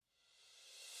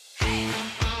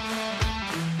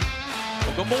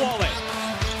Ogunbowale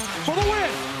for the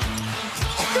win.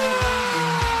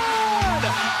 Good!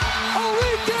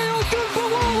 Enrique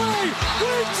Ogunbowale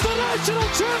wins the national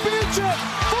championship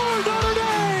for Notre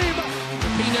Dame.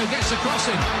 Pino gets the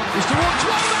crossing. He's towards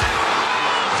one man.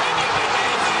 Can you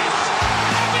believe this?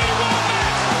 Abby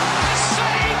Wambach has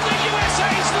saved the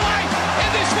USA's life in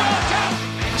this World Cup.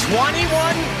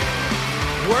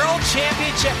 21 World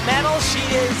Championship medals. She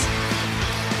is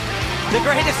the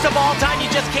greatest of all time. You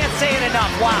just can't say it enough.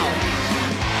 Wow.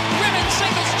 Women's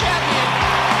singles champion,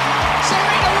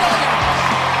 Serena Williams.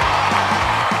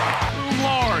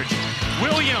 Large.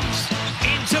 Williams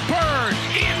into Bird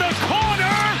in the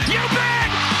corner. You bet!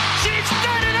 She's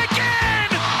done it again!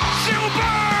 Sue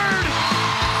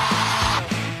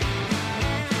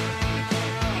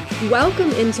Bird!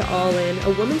 Welcome into All In, a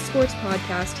women's sports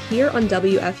podcast here on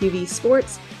WFUV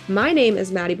Sports. My name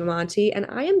is Maddie Bimonte, and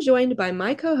I am joined by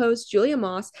my co-host, Julia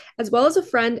Moss, as well as a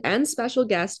friend and special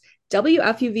guest,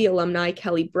 WFUV alumni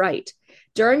Kelly Bright.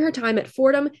 During her time at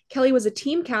Fordham, Kelly was a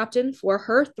team captain for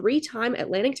her three-time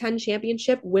Atlantic 10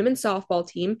 Championship women's softball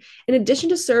team, in addition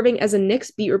to serving as a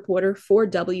Knicks beat reporter for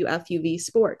WFUV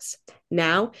Sports.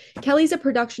 Now, Kelly's a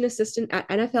production assistant at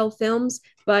NFL Films,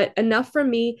 but enough from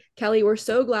me. Kelly, we're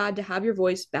so glad to have your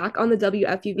voice back on the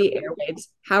WFUV airwaves.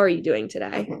 How are you doing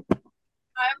today?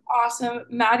 I'm awesome.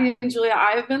 Maddie and Julia,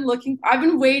 I've been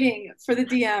waiting for the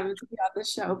DM to be on the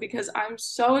show because I'm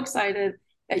so excited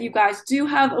that you guys do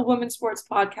have a women's sports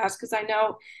podcast, because I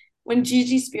know when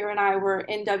Gigi Spear and I were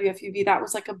in WFUV, that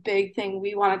was like a big thing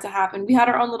we wanted to happen. We had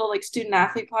our own little like student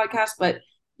athlete podcast, but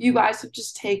you guys have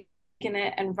just taken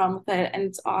it and run with it, and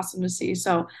it's awesome to see.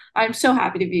 So I'm so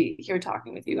happy to be here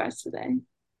talking with you guys today.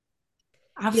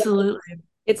 Absolutely. Yeah,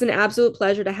 it's an absolute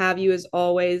pleasure to have you as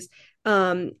always.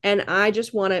 And I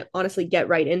just want to honestly get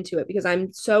right into it because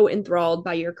I'm so enthralled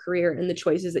by your career and the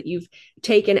choices that you've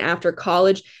taken after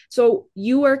college. So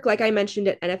you work, like I mentioned,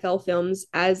 at NFL Films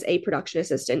as a production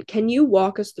assistant. Can you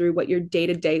walk us through what your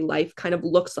day-to-day life kind of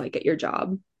looks like at your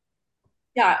job?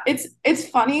 Yeah, it's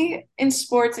funny in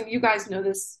sports, and you guys know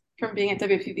this from being at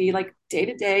WFUV, like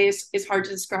day-to-day is hard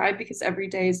to describe because every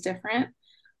day is different.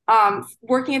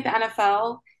 Working at the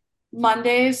NFL,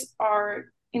 Mondays are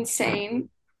insane.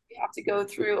 You have to go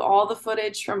through all the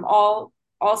footage from all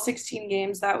 16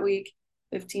 games that week,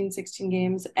 15, 16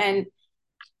 games, and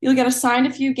you'll get assigned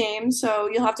a few games. So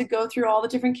you'll have to go through all the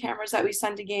different cameras that we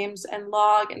send to games and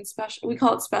log and we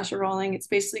call it special rolling. It's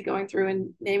basically going through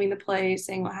and naming the play,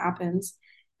 saying what happens.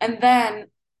 And then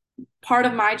part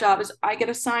of my job is I get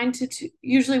assigned to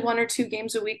usually one or two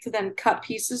games a week to then cut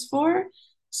pieces for.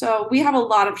 So we have a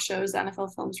lot of shows that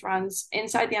NFL Films runs.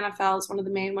 Inside the NFL is one of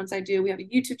the main ones I do. We have a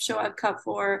YouTube show I've cut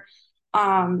for,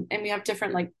 and we have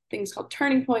different like things called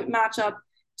Turning Point, Matchup.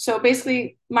 So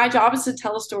basically, my job is to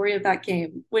tell a story of that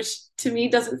game, which to me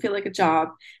doesn't feel like a job.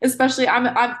 Especially,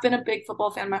 I've been a big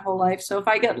football fan my whole life. So if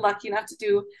I get lucky enough to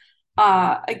do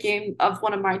a game of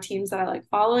one of my teams that I like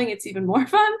following, it's even more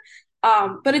fun.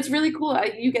 But it's really cool.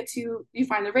 You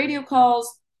find the radio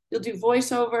calls. You'll do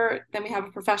voiceover. Then we have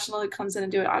a professional that comes in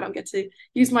and do it. I don't get to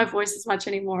use my voice as much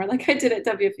anymore like I did at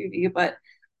WFUV, but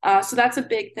so that's a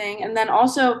big thing. And then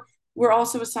also we're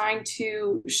also assigned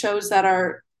to shows that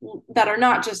are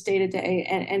not just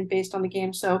day-to-day and based on the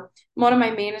game. So one of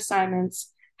my main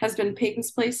assignments has been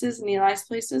Peyton's Places and Eli's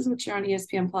Places, which are on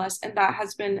ESPN Plus, and that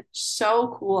has been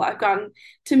so cool. I've gotten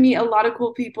to meet a lot of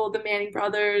cool people, the Manning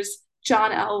brothers,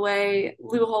 John Elway,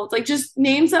 Lou Holtz, like just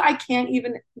names that I can't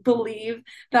even believe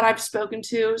that I've spoken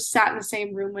to, sat in the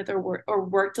same room with, or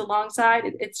worked alongside.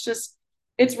 It's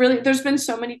really, there's been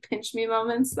so many pinch me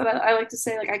moments that I like to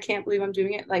say, like, I can't believe I'm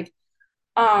doing it. Like,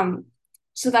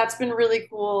 so that's been really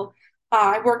cool.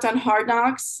 I worked on Hard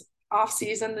Knocks off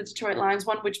season, the Detroit Lions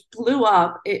one, which blew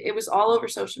up. It was all over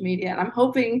social media, and I'm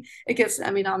hoping it gets an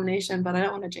Emmy nomination, but I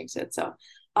don't want to jinx it. So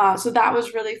that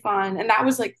was really fun. And that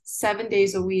was like 7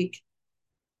 days a week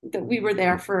that we were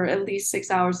there for at least 6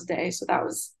 hours a day. So that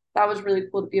was really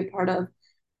cool to be a part of.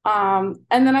 And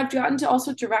then I've gotten to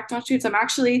also direct on shoots. I'm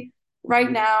actually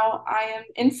right now, I am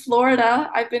in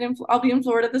Florida. I'll be in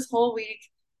Florida this whole week,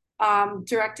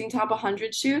 directing top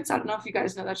 100 shoots. I don't know if you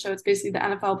guys know that show. It's basically the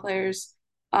NFL players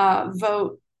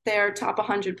vote their top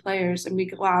 100 players, and we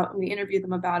go out and we interview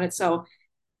them about it. So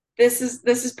this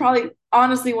is probably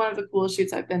honestly one of the coolest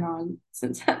shoots I've been on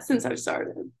since I've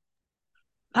started.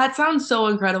 That sounds so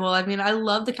incredible. I mean, I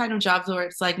love the kind of jobs where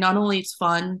it's like not only it's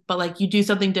fun, but like you do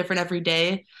something different every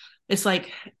day. It's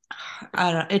like,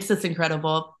 I don't know, it's just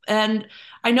incredible. And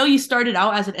I know you started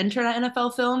out as an intern at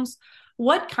NFL Films.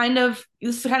 this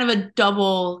is kind of a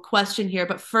double question here,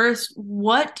 but first,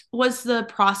 what was the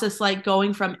process like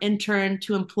going from intern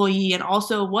to employee? And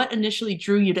also, what initially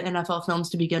drew you to NFL films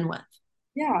to begin with?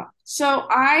 Yeah. So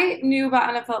I knew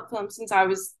about NFL films since I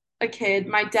was a kid.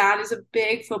 My dad is a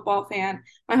big football fan.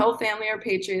 My whole family are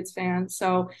Patriots fans.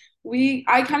 So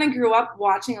I kind of grew up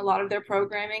watching a lot of their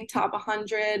programming, Top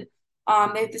 100.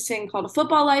 They have this thing called A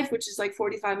Football Life, which is like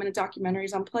 45-minute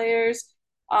documentaries on players.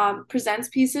 Presents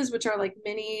pieces, which are like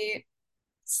mini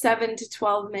 7 to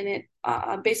 12 minute,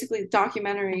 basically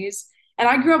documentaries. And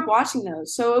I grew up watching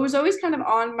those. So it was always kind of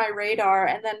on my radar.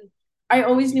 And then I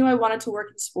always knew I wanted to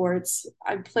work in sports.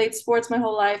 I've played sports my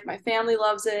whole life. My family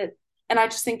loves it. And I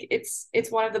just think it's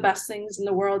one of the best things in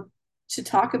the world to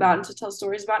talk about and to tell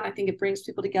stories about. And I think it brings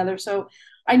people together. So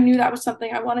I knew that was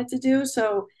something I wanted to do.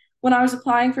 So when I was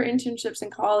applying for internships in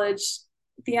college,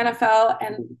 the NFL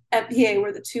and NBA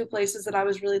were the two places that I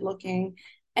was really looking.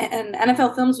 And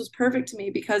NFL Films was perfect to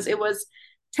me because it was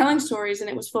telling stories and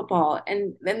it was football.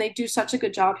 And then they do such a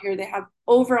good job here. They have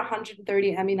over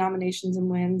 130 Emmy nominations and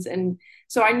wins. And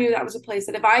so I knew that was a place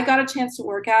that if I got a chance to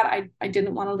work at, I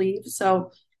didn't want to leave.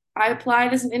 So I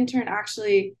applied as an intern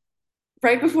actually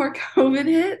right before COVID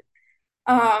hit.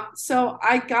 So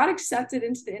I got accepted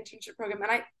into the internship program.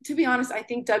 And to be honest, I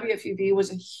think WFUV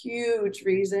was a huge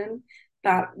reason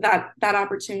that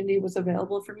opportunity was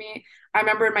available for me. I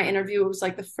remember in my interview, it was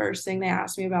like the first thing they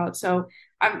asked me about. So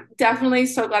I'm definitely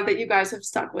so glad that you guys have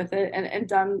stuck with it and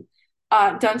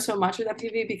done so much with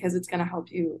FTV because it's going to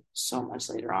help you so much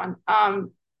later on.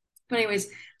 But anyways,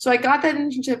 so I got that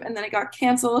internship and then it got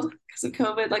canceled because of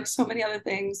COVID, like so many other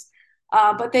things.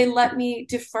 But they let me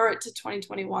defer it to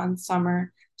 2021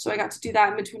 summer. So I got to do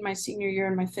that in between my senior year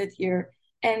and my fifth year.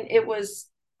 And it was,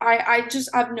 I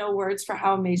just have no words for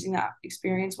how amazing that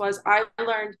experience was. I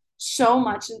learned so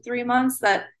much in 3 months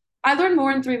that I learned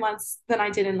more in 3 months than I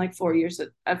did in like 4 years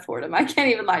at Fordham. I can't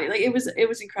even lie to you. Like it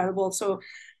was incredible. So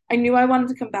I knew I wanted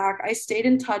to come back. I stayed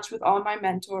in touch with all my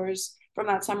mentors from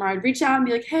that summer. I'd reach out and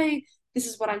be like, hey, this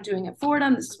is what I'm doing at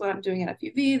Fordham. This is what I'm doing at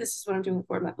FUV. This is what I'm doing with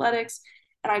Fordham Athletics.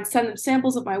 And I'd send them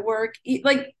samples of my work.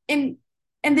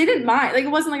 And they didn't mind. Like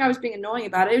it wasn't like I was being annoying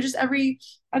about it. It was just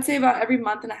I'd say about every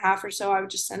month and a half or so, I would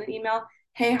just send an email.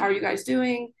 Hey, how are you guys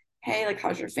doing? Hey, like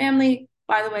how's your family?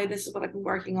 By the way, this is what I've been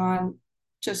working on.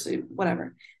 Just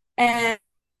whatever. And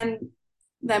then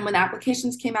when the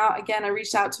applications came out, again, I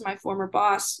reached out to my former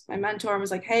boss, my mentor, and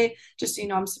was like, hey, just so you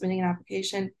know, I'm submitting an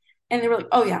application. And they were like,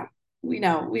 oh yeah, we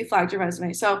know, we flagged your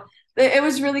resume. So it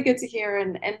was really good to hear.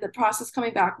 And the process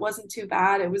coming back wasn't too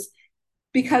bad. It was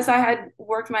because I had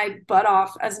worked my butt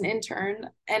off as an intern.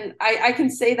 And I can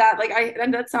say that, like,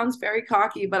 and that sounds very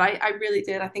cocky, but I really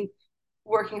did. I think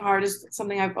working hard is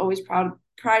something I've always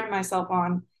prided myself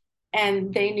on.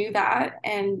 And they knew that.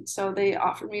 And so they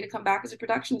offered me to come back as a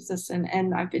production assistant.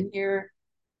 And I've been here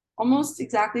almost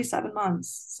exactly 7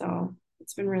 months. So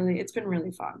it's been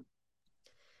really fun.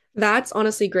 That's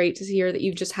honestly great to hear that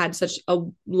you've just had such a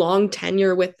long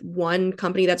tenure with one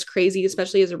company. That's crazy,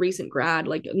 especially as a recent grad.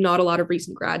 Like, not a lot of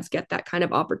recent grads get that kind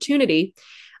of opportunity.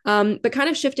 But kind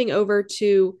of shifting over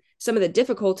to some of the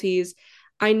difficulties,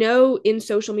 I know in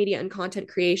social media and content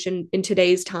creation in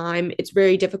today's time, it's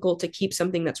very difficult to keep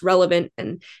something that's relevant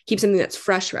and keep something that's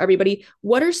fresh for everybody.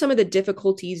 What are some of the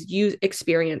difficulties you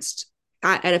experienced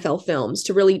at NFL Films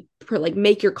to really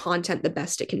make your content the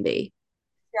best it can be?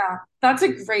 Yeah, that's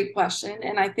a great question.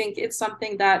 And I think it's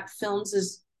something that films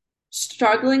is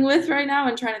struggling with right now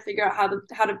and trying to figure out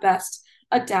how to best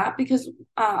adapt because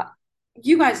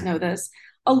you guys know this.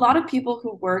 A lot of people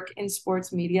who work in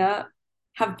sports media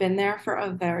have been there for a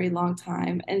very long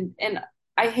time. And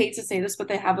I hate to say this, but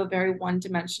they have a very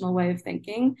one-dimensional way of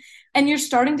thinking. And you're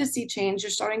starting to see change. You're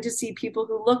starting to see people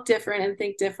who look different and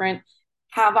think different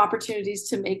have opportunities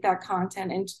to make that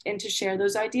content and to share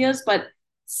those ideas. But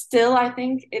still, I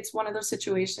think it's one of those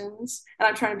situations, and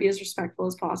I'm trying to be as respectful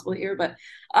as possible here, but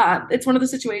it's one of the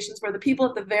situations where the people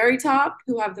at the very top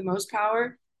who have the most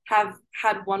power have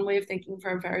had one way of thinking for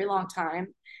a very long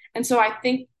time. And so I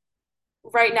think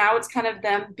right now it's kind of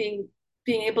them being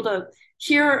able to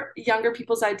hear younger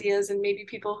people's ideas and maybe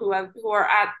people who are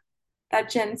at that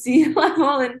Gen Z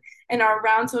level and are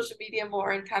around social media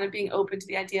more and kind of being open to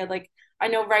the idea. Like, I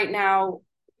know right now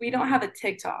we don't have a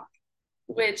TikTok,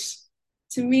 which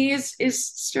to me is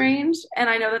strange. And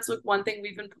I know that's like one thing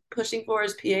we've been pushing for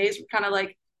as PAs. We're kind of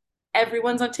like,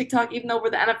 everyone's on TikTok, even though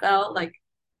we're the NFL, like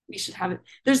we should have it.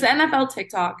 There's the NFL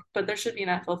TikTok, but there should be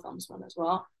an NFL Films one as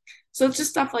well. So it's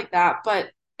just stuff like that.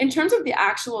 But in terms of the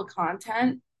actual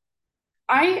content,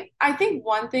 I think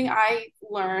one thing I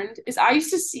learned is I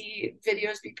used to see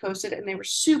videos be posted and they were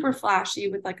super flashy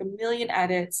with like a million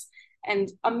edits and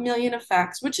a million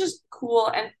effects, which is cool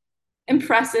and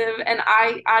impressive. And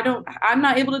I'm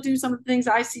not able to do some of the things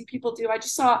I see people do. I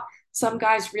just saw some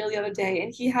guy's reel the other day,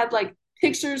 and he had like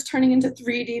pictures turning into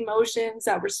 3D motions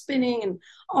that were spinning and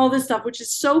all this stuff, which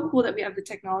is so cool that we have the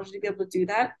technology to be able to do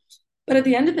that. But at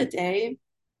the end of the day,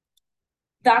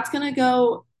 that's going to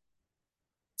go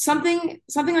something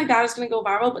like that is going to go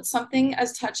viral. But something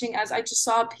as touching as, I just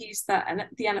saw a piece that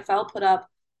the NFL put up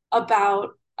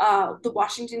about the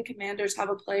Washington Commanders have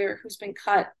a player who's been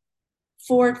cut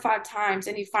 4 or 5 times,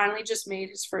 and he finally just made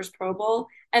his first Pro Bowl,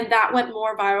 and that went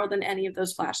more viral than any of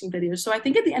those flashing videos. So I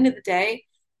think at the end of the day,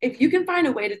 if you can find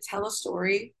a way to tell a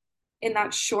story in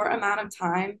that short amount of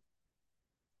time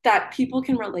that people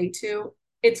can relate to,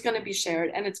 it's going to be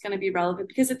shared and it's going to be relevant.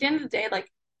 Because at the end of the day,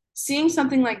 like, seeing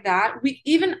something like that,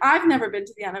 I've never been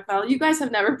to the NFL. You guys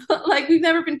have never, like, we've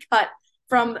never been cut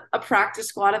from a practice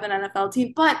squad of an NFL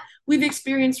team, but we've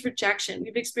experienced rejection.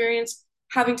 We've experienced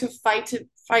having to fight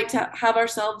to have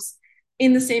ourselves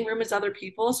in the same room as other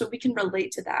people, so we can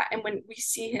relate to that. And when we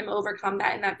see him overcome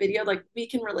that in that video, like, we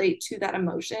can relate to that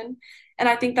emotion. And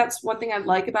I think that's one thing I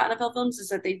like about NFL films, is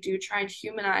that they do try and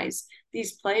humanize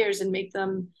these players and make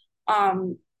them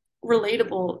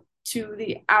relatable to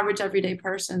the average everyday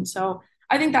person. So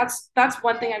I think that's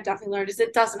one thing I've definitely learned, is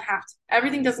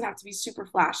everything doesn't have to be super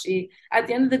flashy. At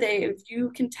the end of the day, if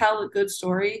you can tell a good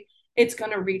story, it's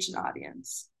going to reach an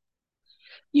audience.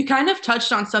 You kind of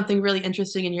touched on something really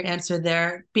interesting in your answer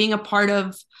there, being a part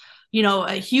of,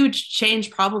 a huge change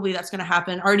probably that's going to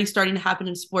happen, already starting to happen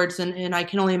in sports. And I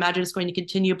can only imagine it's going to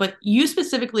continue. But you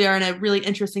specifically are in a really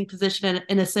interesting position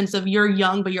in a sense of, you're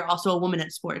young, but you're also a woman in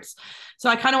sports. So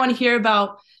I kind of want to hear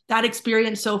about that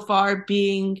experience so far,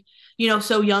 being,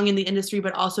 so young in the industry,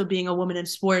 but also being a woman in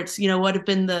sports. What have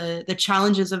been the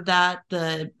challenges of that,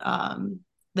 the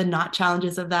not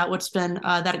challenges of that? What's been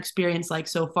that experience like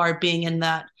so far, being in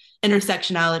that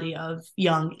intersectionality of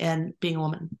young and being a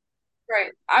woman?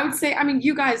 Right. I would say,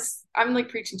 you guys, I'm like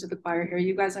preaching to the choir here.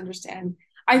 You guys understand.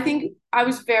 I think I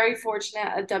was very fortunate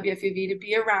at WFUV to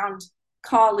be around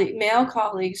male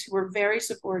colleagues who were very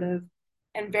supportive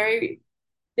and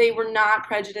they were not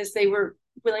prejudiced. They were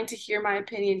willing to hear my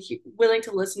opinion, willing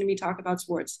to listen to me talk about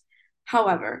sports.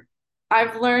 However,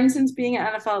 I've learned since being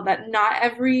at NFL that not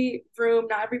every room,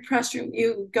 not every press room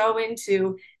you go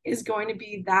into is going to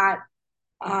be that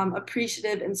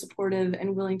appreciative and supportive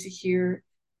and willing to hear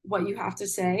what you have to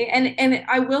say. And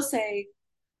I will say,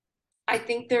 I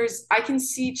think I can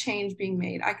see change being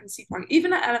made. I can see,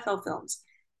 even at NFL films,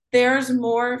 there's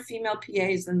more female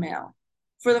PAs than male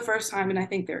for the first time in, I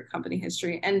think, their company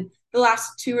history. And the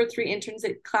last 2 or 3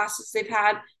 classes they've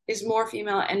had is more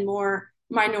female and more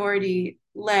minority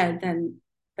led than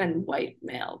white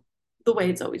male, the way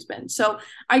it's always been. So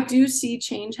I do see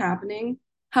change happening.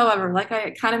 However, like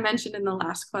I kind of mentioned in the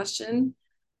last question,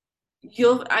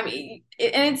 and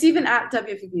it's even at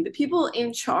WFUV, the people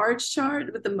in charge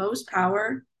with the most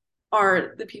power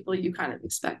are the people you kind of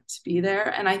expect to be there.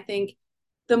 And I think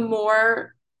the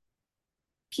more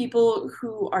people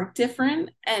who are different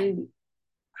and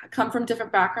come from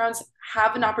different backgrounds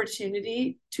have an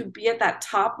opportunity to be at that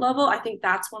top level, I think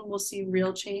that's when we'll see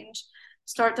real change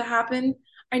start to happen.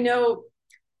 I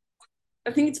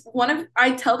think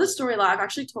I tell this story a lot. I've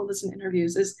actually told this in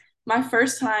interviews, is my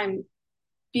first time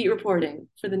beat reporting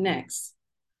for the Knicks.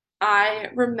 I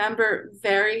remember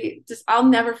I'll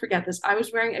never forget this. I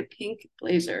was wearing a pink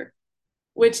blazer,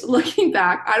 which, looking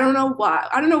back, I don't know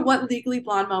what Legally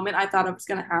Blonde moment I thought I was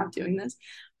going to have doing this,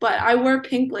 but I wore a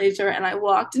pink blazer and I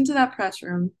walked into that press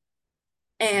room,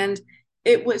 and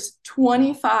it was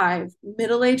 25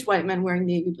 middle-aged white men wearing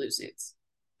navy blue suits,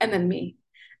 and then me.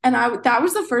 And that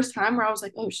was the first time where I was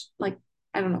like, oh,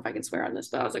 I don't know if I can swear on this,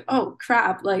 but I was like, oh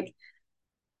crap, like,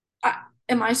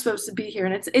 am I supposed to be here?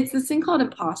 And it's this thing called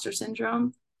imposter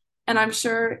syndrome. And I'm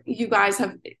sure you guys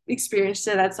have experienced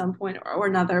it at some point or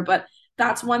another, but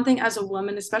that's one thing as a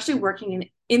woman, especially working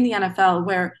in the NFL,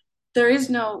 where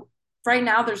right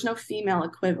now there's no female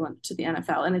equivalent to the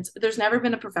NFL. And there's never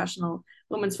been a professional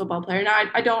women's football player. Now,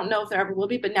 I don't know if there ever will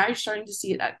be, but now you're starting to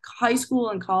see it at high school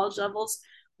and college levels,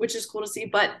 which is cool to see.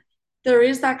 But there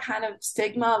is that kind of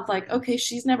stigma of like, okay,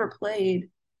 she's never played.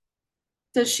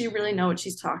 Does she really know what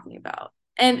she's talking about?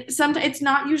 And sometimes it's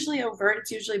not usually overt.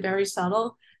 It's usually very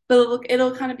subtle, but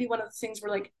it'll kind of be one of the things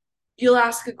where, like, you'll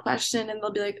ask a question and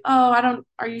they'll be like, oh,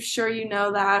 are you sure you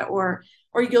know that? Or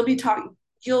you'll be talking,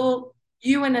 you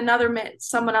and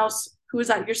someone else who is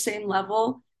at your same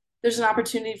level, there's an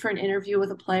opportunity for an interview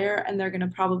with a player and they're going to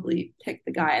probably pick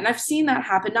the guy. And I've seen that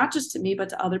happen, not just to me, but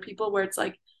to other people, where it's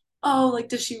like, oh, like,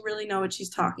 does she really know what she's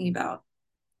talking about?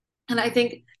 And I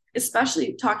think,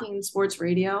 especially talking in sports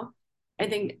radio, I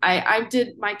think I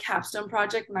did my capstone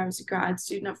project when I was a grad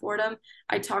student at Fordham.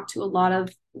 I talked to a lot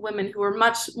of women who are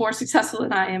much more successful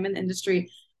than I am in the industry.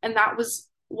 And that was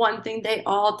one thing they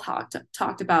all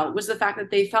talked about, was the fact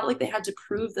that they felt like they had to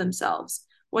prove themselves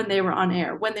when they were on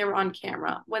air, when they were on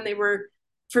camera, when they were,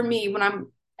 for me, when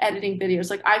I'm editing videos.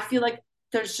 Like, I feel like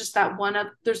there's just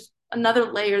there's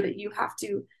another layer that you have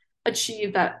to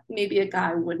achieve that maybe a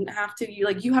guy wouldn't have to.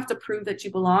 You have to prove that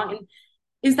you belong. And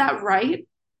is that right?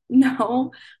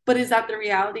 No. But is that the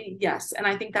reality? Yes. And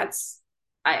I think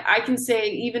I can say,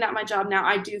 even at my job now,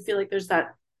 I do feel like there's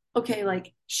that, okay,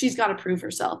 like, she's got to prove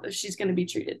herself if she's going to be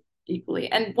treated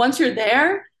equally. And once you're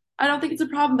there, I don't think it's a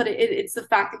problem, but it's the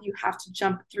fact that you have to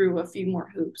jump through a few more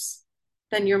hoops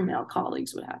than your male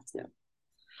colleagues would have to.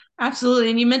 Absolutely.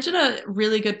 And you mentioned a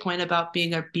really good point about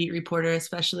being a beat reporter,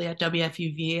 especially at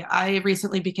WFUV. I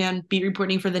recently began beat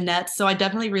reporting for the Nets. So I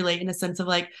definitely relate in a sense of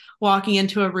like walking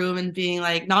into a room and being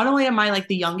like, not only am I like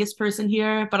the youngest person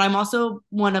here, but I'm also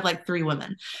one of like 3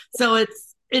 women. So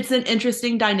it's an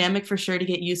interesting dynamic for sure to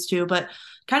get used to, but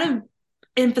kind of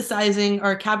emphasizing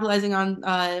or capitalizing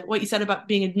on what you said about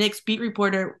being a Knicks beat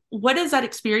reporter. What is that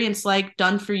experience like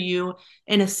done for you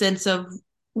in a sense of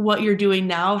what you're doing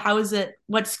now? How is it?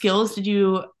 What skills did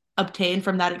you obtain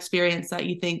from that experience that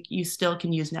you think you still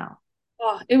can use now?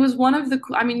 Oh, it was one of the,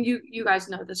 I mean, you guys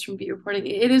know this from beat reporting.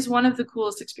 It is one of the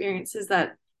coolest experiences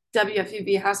that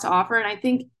WFUV has to offer. And I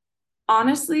think,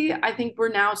 honestly, I think we're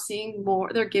now seeing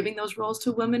more, they're giving those roles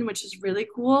to women, which is really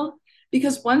cool,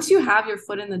 because once you have your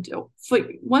foot in the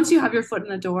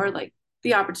door, like,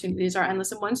 the opportunities are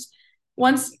endless. And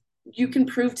once you can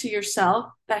prove to yourself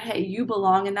that, hey, you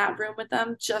belong in that room with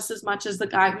them just as much as the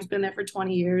guy who's been there for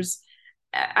 20 years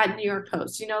at New York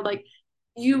Post, like,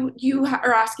 you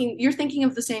are asking, you're thinking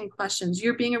of the same questions,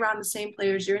 you're being around the same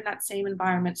players, you're in that same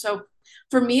environment. So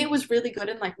for me, it was really good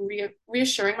in like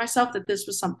reassuring myself that this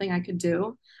was something I could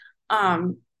do.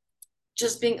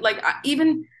 Just being like, I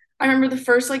remember the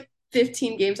first like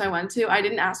 15 games I went to, I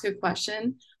didn't ask a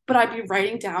question, but I'd be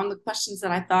writing down the questions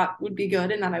that I thought would be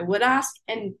good and that I would ask.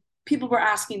 And people were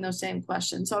asking those same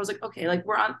questions. So I was like, okay, like,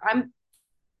 I'm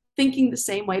thinking the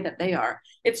same way that they are.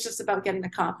 It's just about getting the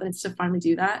confidence to finally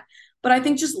do that. But I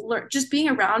think just being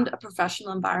around a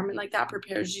professional environment like that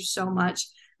prepares you so much.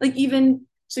 Like, even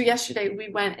so, yesterday we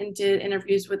went and did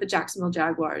interviews with the Jacksonville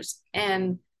Jaguars,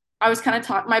 and I was kind of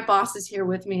taught, my boss is here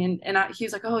with me, and he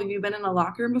was like, oh, have you been in a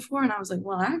locker room before? And I was like,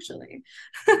 well, actually,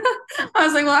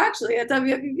 at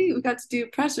WFUV, we got to do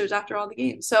pressers after all the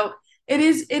games. So it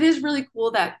is really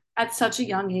cool that at such a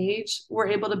young age, we're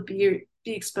able to be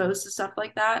exposed to stuff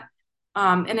like that.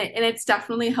 And it's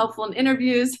definitely helpful in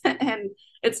interviews, and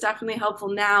it's definitely helpful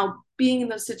now being in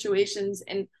those situations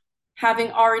and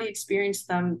having already experienced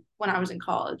them when I was in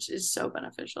college is so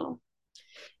beneficial.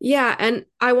 Yeah, and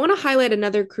I want to highlight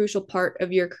another crucial part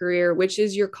of your career, which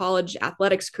is your college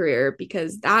athletics career,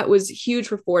 because that was huge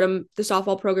for Fordham. The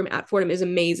softball program at Fordham is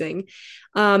amazing.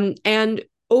 And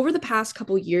over the past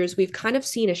couple of years, we've kind of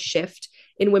seen a shift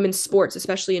in women's sports,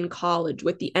 especially in college,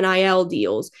 with the NIL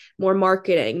deals, more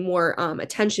marketing, more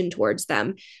attention towards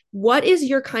them. What is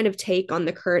your kind of take on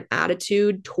the current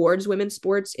attitude towards women's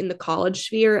sports in the college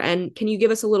sphere? And can you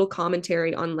give us a little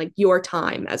commentary on like your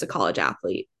time as a college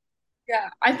athlete? Yeah,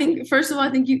 I think, first of all,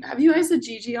 have you guys had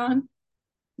Gigi on?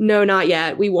 No, not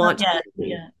yet. We want Not to.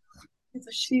 yet. Yeah.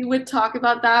 So she would talk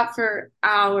about that for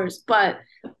hours, but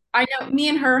I know me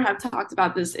and her have talked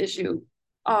about this issue.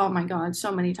 Oh my God,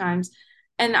 so many times.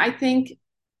 And I think,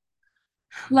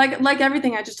 like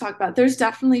everything I just talked about, there's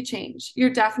definitely change. You're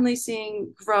definitely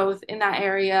seeing growth in that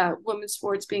area, women's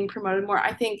sports being promoted more.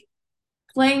 I think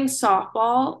playing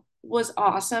softball was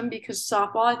awesome, because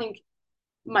softball, I think,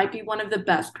 might be one of the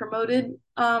best promoted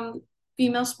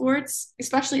female sports,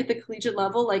 especially at the collegiate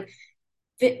level. Like,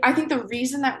 I think the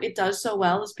reason that it does so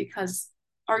well is because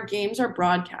our games are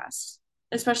broadcast,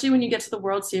 especially when you get to the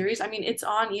World Series. I mean, it's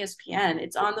on ESPN,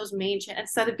 it's on those main channels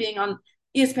instead of being on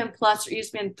ESPN Plus or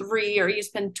ESPN 3 or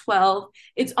ESPN 12.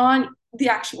 It's on the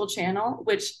actual channel,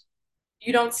 which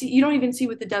you don't even see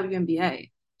with the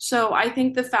WNBA. So I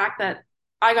think the fact that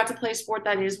I got to play a sport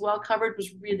that is well covered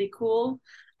was really cool.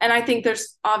 And I think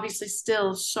there's obviously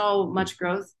still so much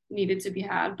growth needed to be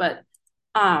had. But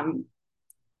I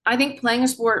think playing a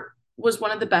sport was one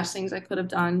of the best things I could have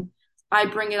done. I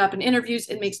bring it up in interviews.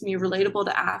 It makes me relatable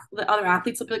to the other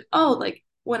athletes. They'll be like, oh, like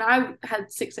when I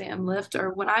had 6 a.m. lift,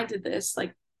 or when I did this,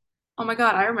 like, oh my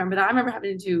God, I remember that. I remember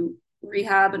having to do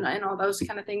rehab and all those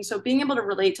kind of things. So being able to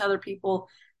relate to other people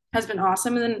has been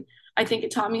awesome. And then I think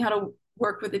it taught me how to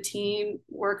work with a team,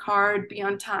 work hard, be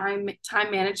on time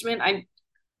management.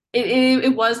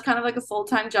 It was kind of like a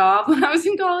full-time job when I was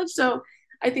in college. So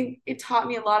I think it taught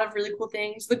me a lot of really cool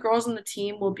things. The girls on the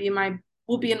team will be in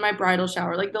my bridal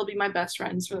shower. Like they'll be my best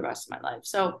friends for the rest of my life.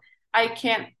 So I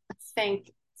can't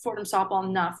thank Fordham softball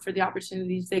enough for the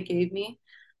opportunities they gave me.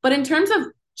 But in terms of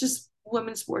just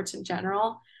women's sports in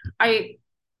general,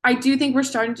 I do think we're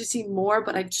starting to see more,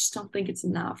 but I just don't think it's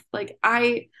enough. Like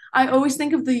I always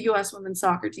think of the US women's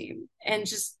soccer team and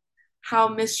just how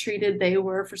mistreated they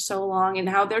were for so long and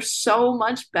how they're so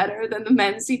much better than the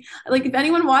men's team. Like if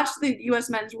anyone watched the US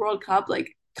Men's World Cup,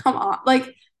 like come on.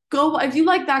 Like go if you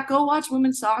like that, go watch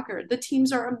women's soccer. The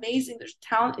teams are amazing. Their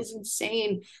talent is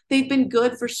insane. They've been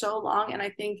good for so long, and I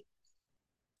think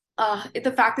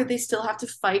the fact that they still have to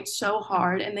fight so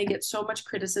hard and they get so much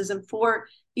criticism for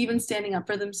even standing up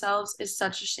for themselves is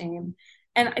such a shame.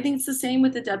 And I think it's the same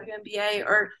with the WNBA,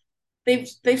 or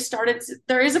they've started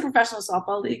there is a professional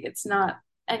softball league. It's not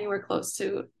anywhere close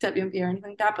to WNBA or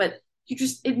anything like that, but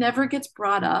it never gets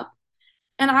brought up.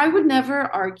 And I would never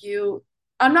argue.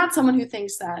 I'm not someone who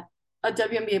thinks that a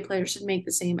WNBA player should make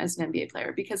the same as an NBA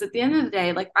player, because at the end of the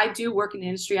day, like I do work in the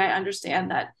industry, I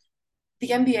understand that the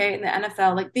NBA and the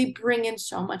NFL, like they bring in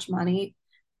so much money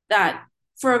that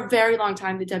for a very long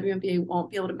time the WNBA won't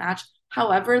be able to match.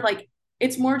 However, like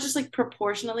it's more just like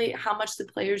proportionally how much the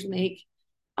players make.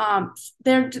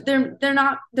 They're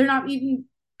not even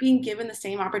being given the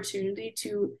same opportunity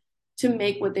to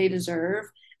make what they deserve.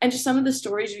 And just some of the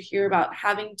stories you hear about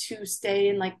having to stay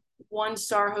in like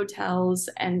 1-star hotels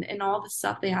and all the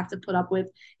stuff they have to put up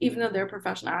with, even though they're a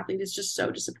professional athlete, is just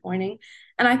so disappointing.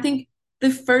 And I think the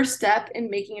first step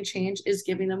in making a change is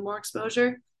giving them more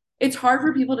exposure. It's hard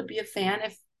for people to be a fan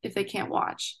if they can't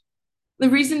watch. The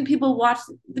reason people watch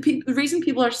the reason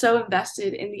people are so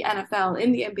invested in the NFL,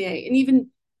 in the NBA, and even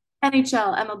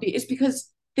NHL, MLB is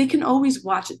because they can always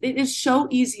watch it. It is so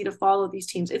easy to follow these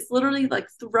teams. It's literally like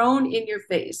thrown in your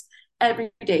face every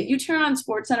day. You turn on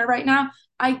SportsCenter right now,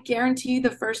 I guarantee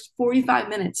the first 45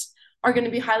 minutes are going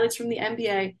to be highlights from the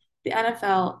NBA, the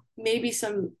NFL, maybe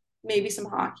some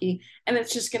hockey, and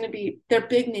it's just going to be their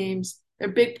big names, their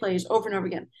big plays over and over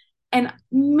again. And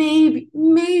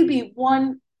maybe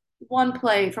one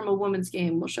play from a women's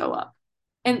game will show up.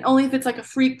 And only if it's like a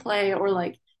freak play or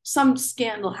like some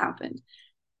scandal happened.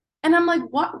 And I'm like,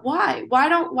 what? Why? Why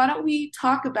don't we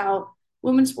talk about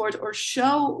women's sports or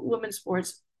show women's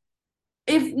sports,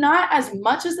 if not as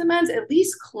much as the men's, at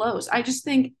least close? I just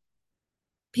think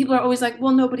people are always like,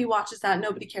 well, nobody watches that,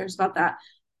 nobody cares about that.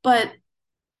 But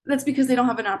that's because they don't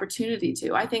have an opportunity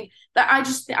to. I think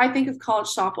of college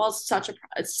softball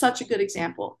as such a good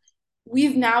example.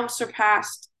 We've now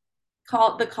surpassed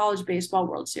the college baseball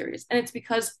World Series, and it's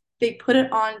because they put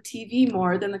it on TV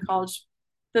more than college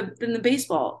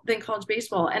baseball,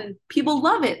 and people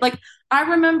love it. Like I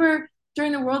remember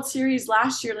during the World Series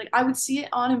last year, like I would see it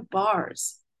on in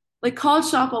bars. Like college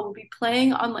softball would be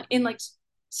playing on in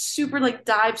super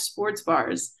dive sports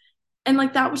bars. And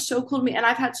like that was so cool to me. And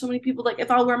I've had so many people, like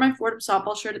if I'll wear my Fordham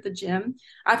softball shirt at the gym,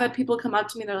 I've had people come up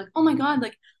to me, they're like, oh my God,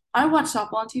 like I watch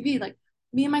softball on TV. Like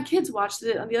me and my kids watched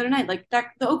it on the other night. Like the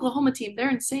Oklahoma team, they're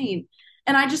insane.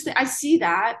 And I see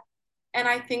that, and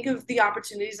I think of the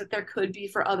opportunities that there could be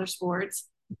for other sports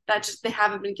that just they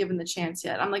haven't been given the chance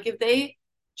yet. I'm like, if they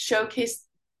showcase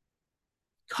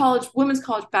women's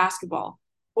college basketball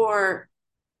or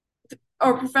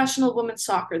professional women's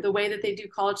soccer the way that they do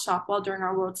college softball during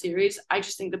our World Series, I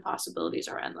just think the possibilities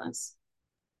are endless.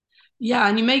 Yeah,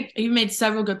 and you made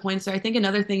several good points there. I think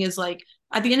another thing is like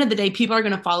at the end of the day, people are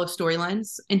going to follow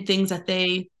storylines and things that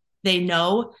they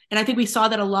know, and I think we saw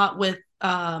that a lot with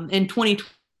in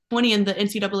 2020 in the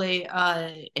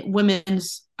NCAA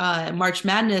women's March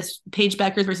Madness, Paige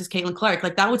Beckers versus Caitlin Clark.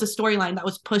 Like that was a storyline that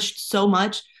was pushed so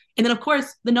much. And then, of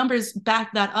course, the numbers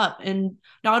back that up. And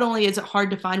not only is it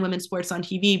hard to find women's sports on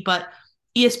TV, but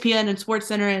ESPN and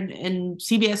SportsCenter and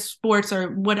CBS Sports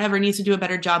or whatever needs to do a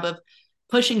better job of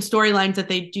pushing storylines that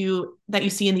they do that you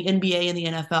see in the NBA and the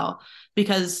NFL.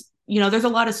 Because, there's a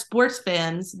lot of sports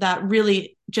fans that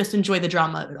really just enjoy the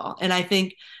drama of it all. And I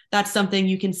think that's something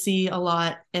you can see a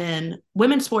lot in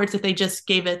women's sports if they just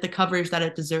gave it the coverage that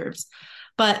it deserves.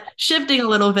 But shifting a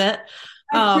little bit,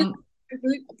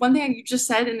 really, one thing you just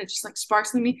said, and it just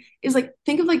sparks in me, is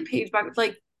think of Paige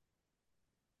Beckers.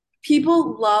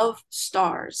 People love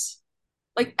stars.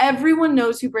 Everyone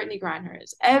knows who Brittany Griner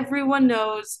is. Everyone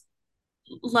knows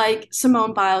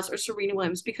Simone Biles or Serena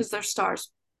Williams because they're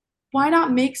stars. Why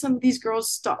not make some of these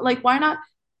girls star? Why not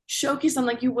showcase them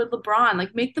like you would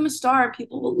LeBron? Make them a star and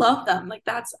people will love them.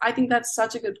 I think that's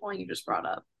such a good point you just brought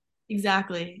up.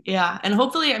 Exactly. Yeah. And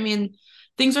hopefully,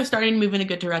 things are starting to move in a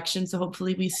good direction. So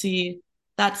hopefully we see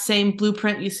that same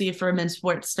blueprint you see for men's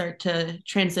sports start to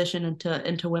transition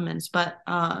into women's. But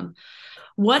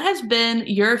What has been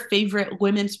your favorite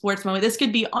women's sports moment? This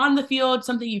could be on the field,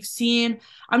 something you've seen.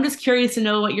 I'm just curious to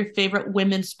know what your favorite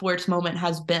women's sports moment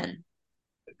has been.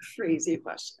 Crazy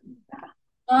question.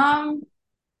 Um,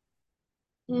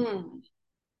 hmm.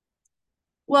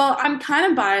 Well, I'm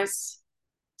kind of biased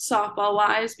softball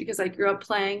wise because I grew up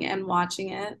playing and watching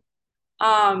it.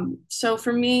 So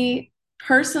for me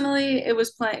personally, it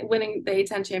was winning the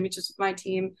A10 championships with my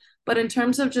team. But in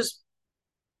terms of just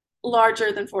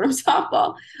larger than Fordham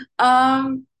softball,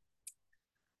 um,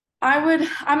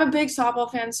 I'm a big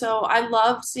softball fan, so I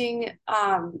love seeing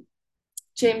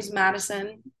James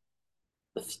Madison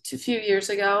a few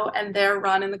years ago and their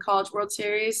run in the College World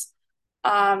Series.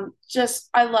 Just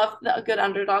I love a good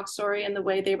underdog story and the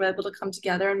way they were able to come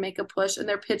together and make a push. And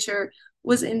their pitcher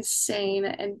was insane,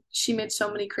 and she made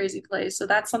so many crazy plays. So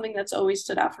that's something that's always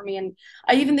stood out for me. And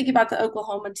I even think about the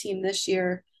Oklahoma team this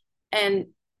year, and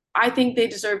I think they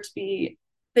deserve to be.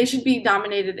 They should be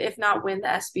nominated, if not win the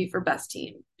SB for best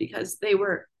team, because they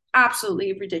were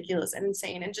absolutely ridiculous and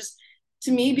insane. And just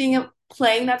to me,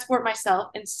 playing that sport myself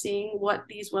and seeing what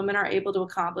these women are able to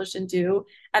accomplish and do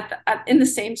in the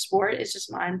same sport is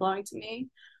just mind blowing to me.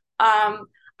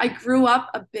 I grew up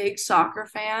a big soccer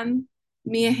fan.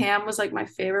 Mia Hamm was like my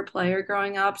favorite player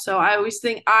growing up. So I always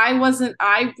think I was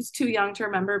too young to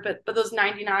remember, but those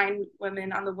 99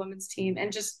 women on the women's team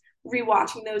and just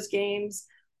rewatching those games,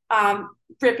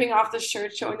 ripping off the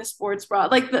shirt, showing the sports bra,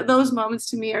 like those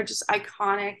moments to me are just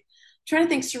iconic. Trying to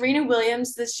think, Serena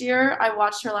Williams this year, I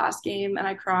watched her last game and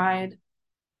I cried.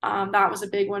 That was a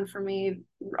big one for me,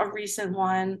 a recent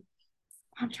one.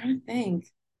 I'm trying to think.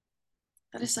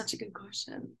 That is such a good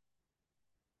question.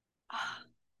 I'm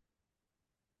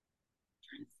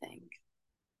trying to think.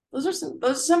 Those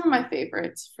are some of my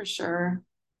favorites for sure.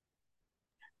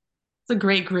 It's a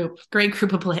great group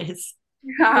of plays.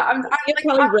 Yeah, I've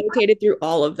probably rotated through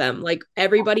all of them. Like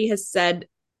everybody has said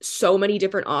so many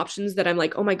different options that I'm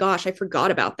like, oh my gosh, I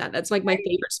forgot about that. That's like my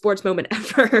favorite sports moment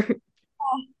ever.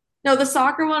 No, the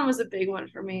soccer one was a big one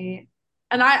for me.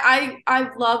 And I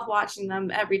love watching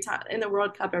them every time in the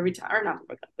World Cup every time, or not the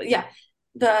World Cup, but yeah,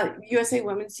 the USA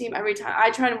women's team every time.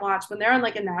 I try and watch when they're on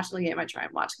like a national game. I try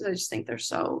and watch because I just think they're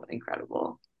so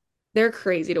incredible. They're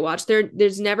crazy to watch.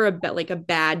 There's never a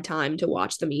bad time to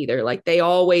watch them either. Like they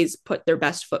always put their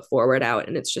best foot forward out,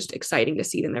 and it's just exciting to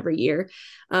see them every year.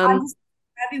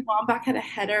 Abby Wambach had a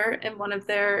header in one of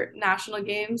their national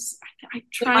games. I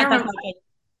try to remember.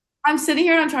 I'm sitting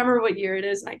here and I'm trying to remember what year it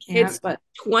is, and I can't. It's but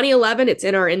 2011. It's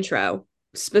in our intro.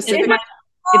 Specifically,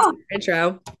 it's in our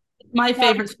intro. My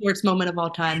favorite sports moment of all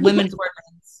time, women's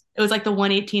women's. It was like the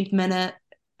 118th minute.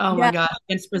 Oh my God,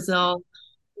 against Brazil.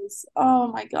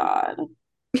 Oh my God.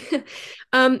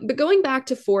 But going back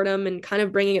to Fordham and kind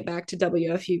of bringing it back to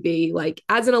WFUV, like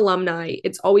as an alumni,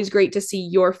 it's always great to see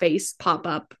your face pop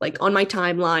up like on my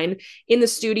timeline in the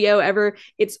studio ever.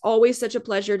 It's always such a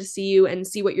pleasure to see you and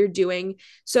see what you're doing.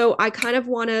 So I kind of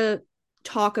want to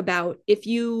talk about if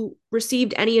you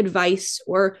received any advice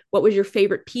or what was your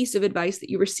favorite piece of advice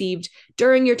that you received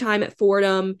during your time at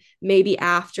Fordham, maybe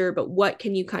after, but what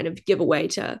can you kind of give away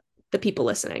to the people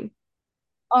listening?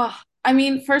 Oh, I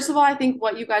mean, first of all, I think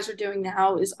what you guys are doing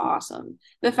now is awesome.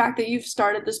 The fact that you've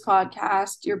started this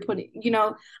podcast, you're putting,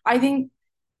 I think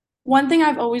one thing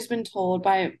I've always been told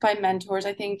by mentors,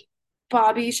 I think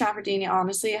Bobby Shaffordini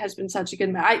honestly has been such a good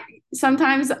man. I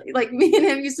sometimes like me and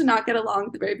him used to not get along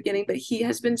at the very beginning, but he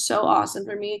has been so awesome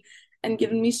for me and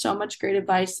given me so much great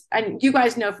advice. And you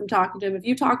guys know from talking to him, if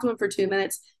you talk to him for 2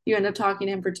 minutes, you end up talking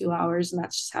to him for 2 hours, and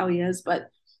that's just how he is. But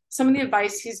some of the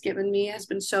advice he's given me has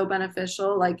been so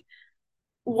beneficial. Like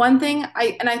one thing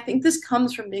I think this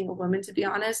comes from being a woman, to be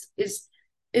honest, is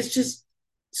just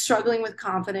struggling with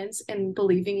confidence and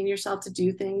believing in yourself to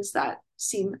do things that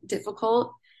seem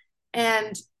difficult.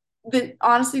 And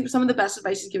honestly, some of the best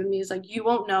advice he's given me is like, you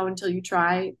won't know until you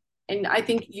try. And I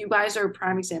think you guys are a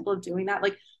prime example of doing that.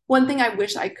 Like one thing I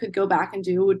wish I could go back and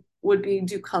do would be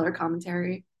do color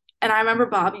commentary. And I remember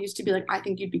Bob used to be like, I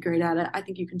think you'd be great at it. I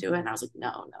think you can do it. And I was like,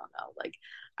 no. Like,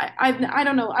 I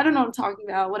don't know. I don't know what I'm talking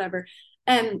about, whatever.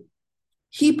 And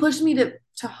he pushed me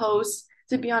to host,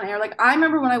 to be on air. Like, I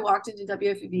remember when I walked into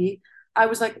WFUV, I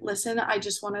was like, listen, I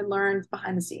just want to learn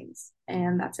behind the scenes.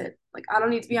 And that's it. Like, I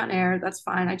don't need to be on air. That's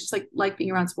fine. I just like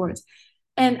being around sports.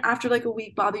 And after like a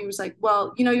week, Bobby was like,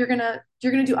 well, you're gonna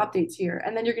do updates here,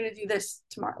 and then you're gonna do this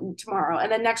tomorrow,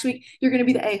 and then next week you're gonna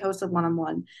be the A host of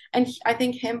One-on-One. And I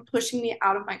think him pushing me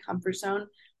out of my comfort zone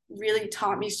really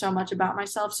taught me so much about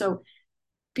myself. So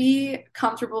be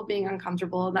comfortable being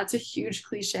uncomfortable. That's a huge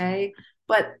cliche,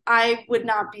 but I would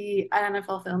not be at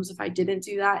NFL Films if I didn't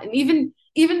do that. And even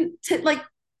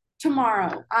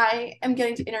tomorrow I am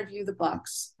getting to interview the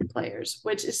Bucks players,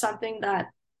 which is something that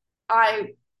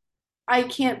I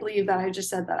can't believe that I just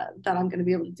said that I'm going to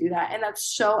be able to do that. And that's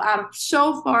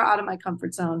so far out of my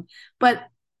comfort zone. But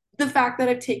the fact that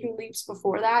I've taken leaps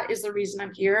before that is the reason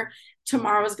I'm here.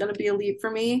 Tomorrow is going to be a leap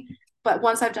for me. But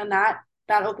once I've done that,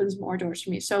 that opens more doors for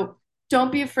me. So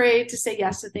don't be afraid to say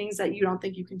yes to things that you don't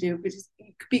think you can do,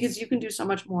 because you can do so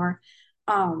much more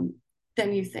than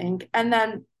you think. And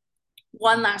then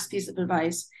one last piece of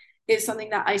advice is something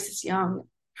that Isis Young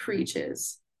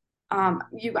preaches. I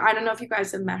don't know if you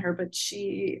guys have met her, but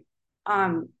she's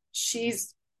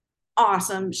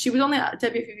awesome. She was only at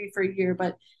WFUV for a year,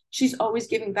 but she's always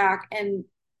giving back. And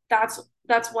that's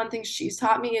one thing she's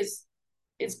taught me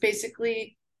is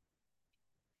basically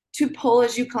to pull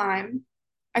as you climb,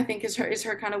 I think is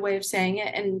her kind of way of saying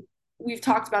it. And we've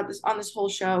talked about this on this whole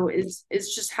show is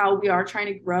just how we are trying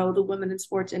to grow the women in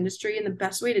sports industry. And the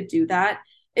best way to do that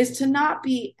is to not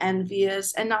be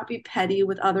envious and not be petty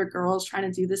with other girls trying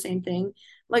to do the same thing.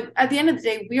 Like at the end of the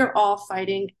day, we are all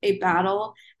fighting a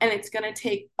battle, and it's going to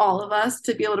take all of us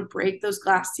to be able to break those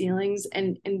glass ceilings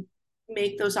and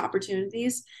make those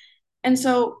opportunities. And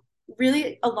so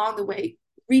really along the way,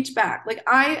 reach back. Like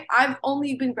I've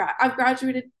only been I've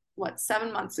graduated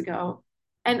 7 months ago,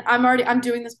 and I'm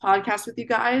doing this podcast with you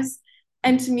guys.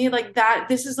 And to me, like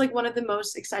this is like one of the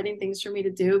most exciting things for me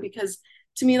to do, because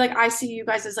to me, like I see you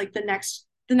guys as like the next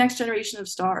generation of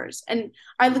stars. And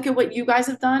I look at what you guys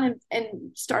have done and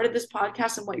started this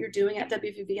podcast and what you're doing at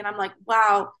WFUV. And I'm like,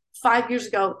 wow, 5 years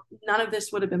ago, none of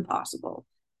this would have been possible.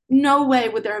 No way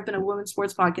would there have been a women's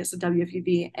sports podcast at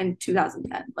WFUV in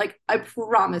 2010. Like, I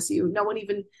promise you, no one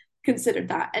even considered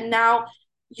that. And now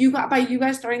by you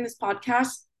guys starting this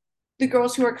podcast, the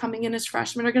girls who are coming in as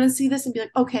freshmen are going to see this and be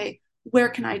like, okay, where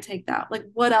can I take that? Like,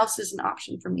 what else is an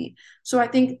option for me? So I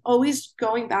think always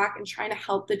going back and trying to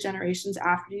help the generations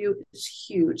after you is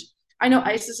huge. I know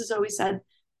Isis has always said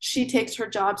she takes her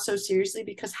job so seriously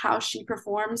because how she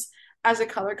performs as a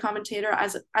color commentator,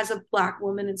 as a Black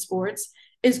woman in sports,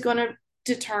 is going to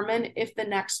determine if the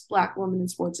next Black woman in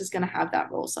sports is going to have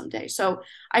that role someday. So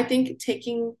I think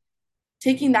taking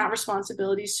that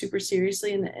responsibility super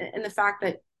seriously, and the fact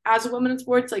that as a woman in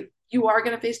sports, like, you are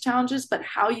going to face challenges, but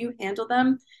how you handle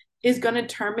them is going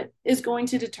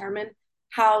to determine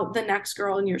how the next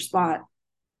girl in your spot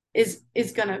is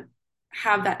going to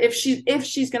have that, if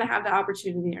she's going to have the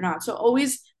opportunity or not. So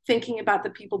always thinking about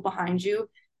the people behind you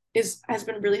has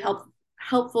been really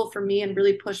helpful for me, and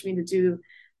really pushed me to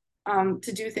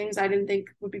do things I didn't think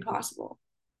would be possible.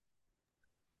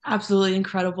 Absolutely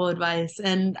incredible advice.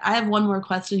 And I have one more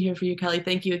question here for you, Kelly.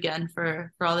 Thank you again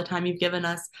for all the time you've given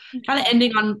us. Kind of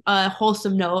ending on a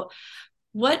wholesome note,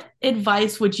 what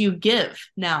advice would you give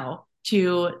now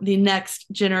to the next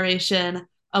generation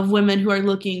of women who are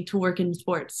looking to work in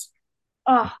sports?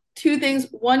 Two things.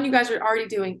 One, you guys are already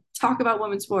doing, talk about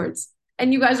women's sports.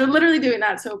 And you guys are literally doing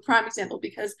that. So prime example,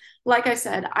 because like I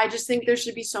said, I just think there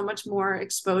should be so much more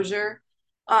exposure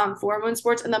for women's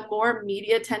sports. And the more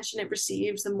media attention it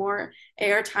receives, the more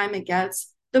airtime it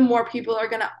gets, the more people are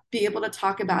going to be able to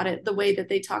talk about it the way that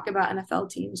they talk about NFL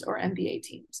teams or NBA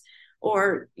teams,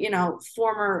 or,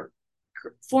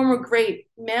 former great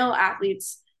male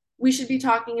athletes. We should be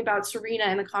talking about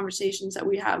Serena in the conversations that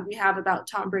we have about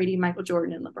Tom Brady, Michael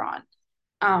Jordan, and LeBron.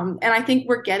 And I think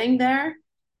we're getting there.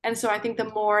 And so I think the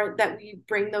more that we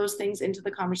bring those things into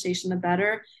the conversation, the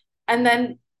better. And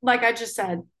then, like I just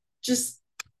said, just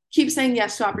keep saying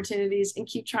yes to opportunities and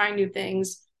keep trying new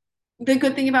things. The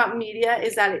good thing about media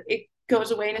is that it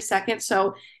goes away in a second.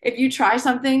 So if you try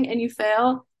something and you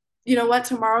fail, you know what,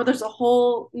 tomorrow there's a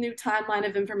whole new timeline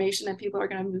of information and people are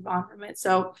going to move on from it.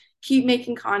 So keep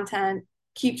making content,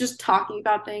 keep just talking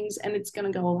about things, and it's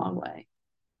going to go a long way.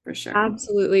 For sure.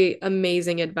 Absolutely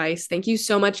amazing advice. Thank you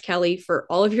so much, Kelly, for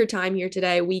all of your time here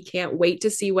today. We can't wait to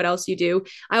see what else you do.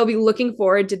 I will be looking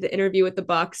forward to the interview with the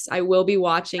Bucks. I will be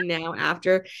watching now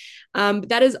after. But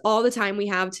that is all the time we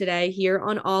have today here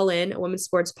on All In, a women's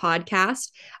sports podcast.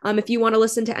 If you want to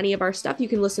listen to any of our stuff, you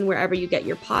can listen wherever you get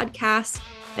your podcasts,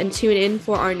 and tune in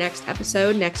for our next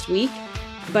episode next week.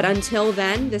 But until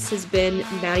then, this has been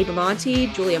Maddie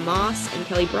Bimonte, Julia Moss, and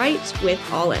Kelly Bright with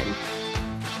All In.